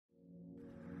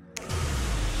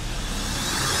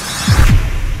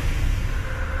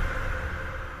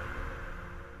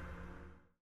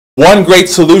One great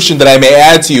solution that I may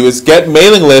add to you is get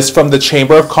mailing lists from the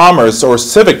Chamber of Commerce or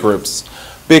civic groups,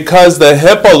 because the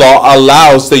HIPAA law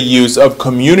allows the use of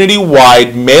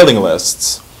community-wide mailing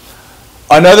lists.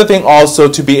 Another thing also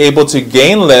to be able to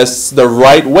gain lists the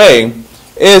right way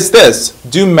is this: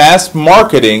 do mass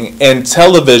marketing in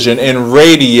television and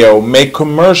radio, make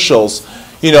commercials,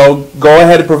 go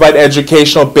ahead and provide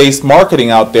educational based marketing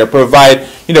out there, provide,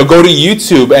 go to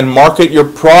YouTube and market your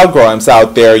programs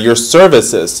out there, your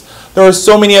services. There are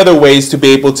so many other ways to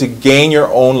be able to gain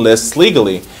your own lists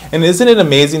legally. And isn't it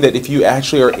amazing that if you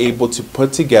actually are able to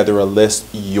put together a list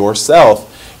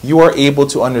yourself, you are able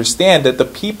to understand that the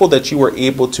people that you were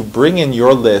able to bring in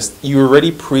your list, you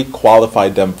already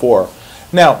pre-qualified them for.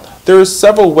 Now, there are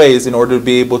several ways in order to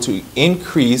be able to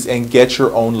increase and get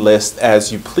your own list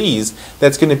as you please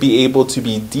that's going to be able to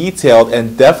be detailed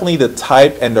and definitely the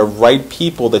type and the right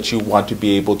people that you want to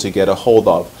be able to get a hold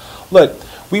of. Look,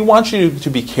 we want you to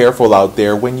be careful out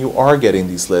there when you are getting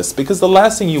these lists, because the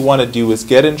last thing you want to do is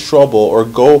get in trouble or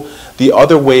go the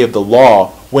other way of the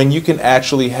law when you can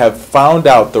actually have found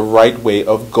out the right way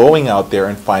of going out there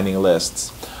and finding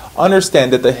lists.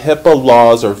 Understand that the HIPAA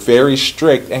laws are very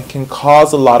strict and can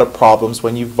cause a lot of problems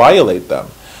when you violate them.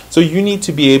 So you need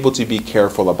to be able to be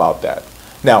careful about that.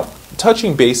 Now,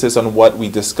 touching bases on what we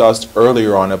discussed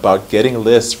earlier on about getting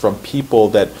lists from people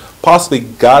that possibly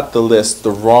got the list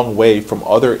the wrong way from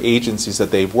other agencies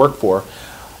that they've worked for,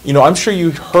 I'm sure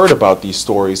you heard about these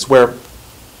stories where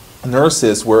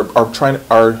nurses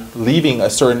are leaving a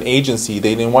certain agency.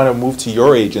 They didn't want to move to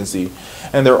your agency,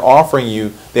 and they're offering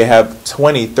you, they have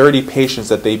 20, 30 patients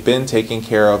that they've been taking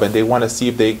care of, and they want to see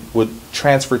if they would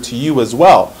transfer to you as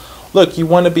well. Look, you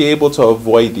want to be able to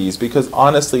avoid these, because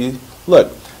honestly,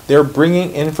 look, they're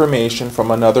bringing information from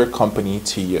another company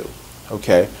to you.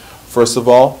 Okay, first of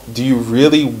all, do you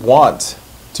really want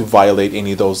to violate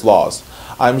any of those laws?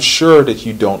 I'm sure that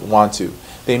you don't want to.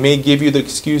 They may give you the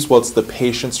excuse, well, it's the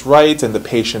patient's right and the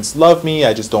patients love me,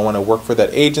 I just don't want to work for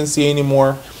that agency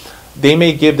anymore. They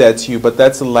may give that to you, but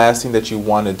that's the last thing that you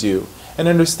want to do. And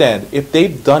understand, if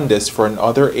they've done this for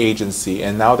another agency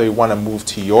and now they want to move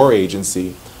to your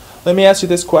agency, let me ask you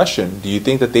this question. Do you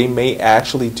think that they may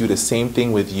actually do the same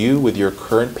thing with you, with your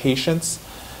current patients?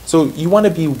 So you want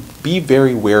to be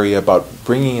very wary about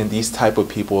bringing in these type of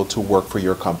people to work for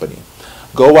your company.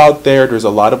 Go out there. There's a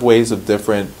lot of ways of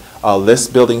different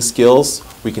list building skills.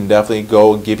 We can definitely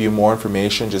go and give you more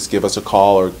information. Just give us a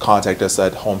call or contact us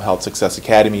at Home Health Success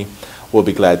Academy. We'll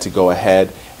be glad to go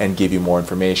ahead and give you more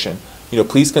information.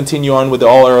 Please continue on with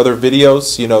all our other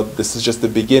videos. This is just the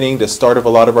beginning, the start of a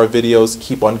lot of our videos.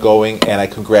 Keep on going, and I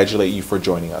congratulate you for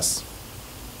joining us.